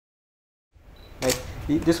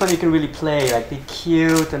This one you can really play, like be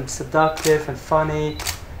cute and seductive and funny.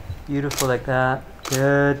 Beautiful like that.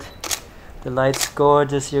 Good. The light's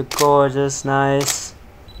gorgeous, you're gorgeous, nice.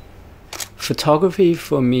 Photography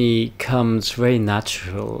for me comes very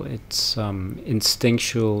natural. It's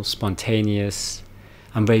instinctual, spontaneous.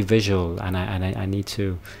 I'm very visual, and I need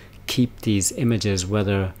to keep these images,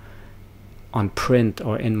 whether on print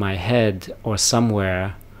or in my head or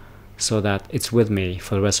somewhere, so that it's with me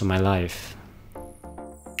for the rest of my life.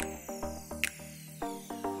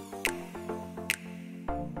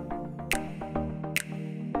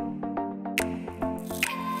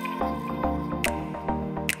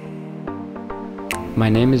 My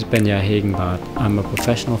name is Benya Hegenbarth. I'm a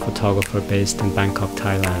professional photographer based in Bangkok,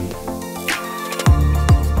 Thailand.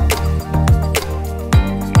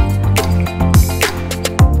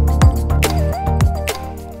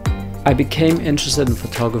 I became interested in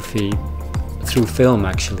photography through film,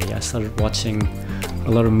 actually. I started watching a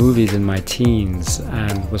lot of movies in my teens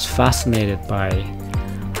and was fascinated by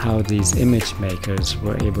how these image makers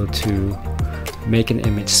were able to make an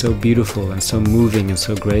image so beautiful and so moving and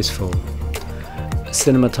so graceful.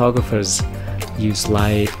 Cinematographers use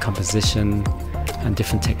light, composition, and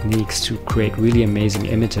different techniques to create really amazing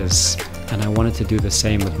images, and I wanted to do the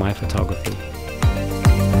same with my photography.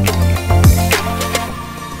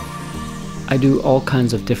 I do all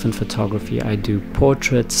kinds of different photography. I do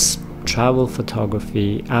portraits, travel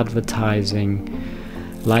photography, advertising,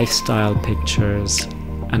 lifestyle pictures,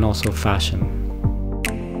 and also fashion.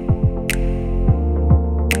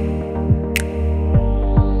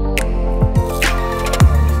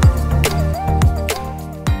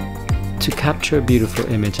 To capture a beautiful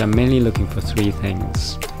image, I'm mainly looking for three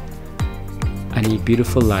things. I need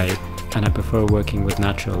beautiful light, and I prefer working with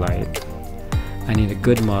natural light. I need a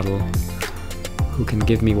good model who can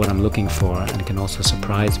give me what I'm looking for and can also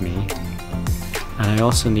surprise me. And I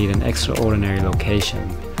also need an extraordinary location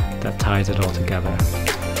that ties it all together.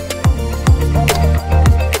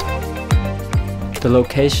 The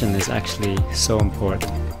location is actually so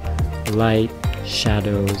important. Light,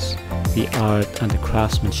 shadows, the art and the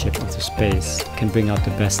craftsmanship of the space can bring out the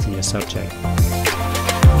best in your subject.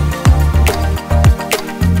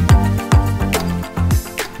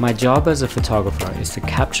 My job as a photographer is to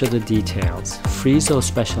capture the details, freeze those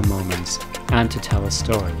special moments, and to tell a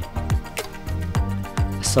story.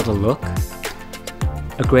 A subtle look,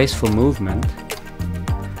 a graceful movement,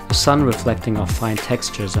 the sun reflecting off fine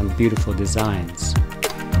textures and beautiful designs.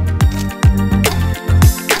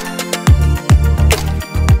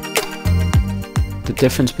 The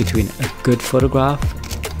difference between a good photograph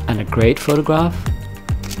and a great photograph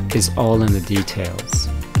is all in the details.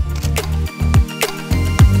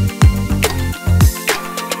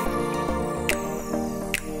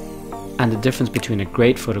 And the difference between a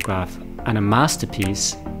great photograph and a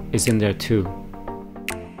masterpiece is in there too.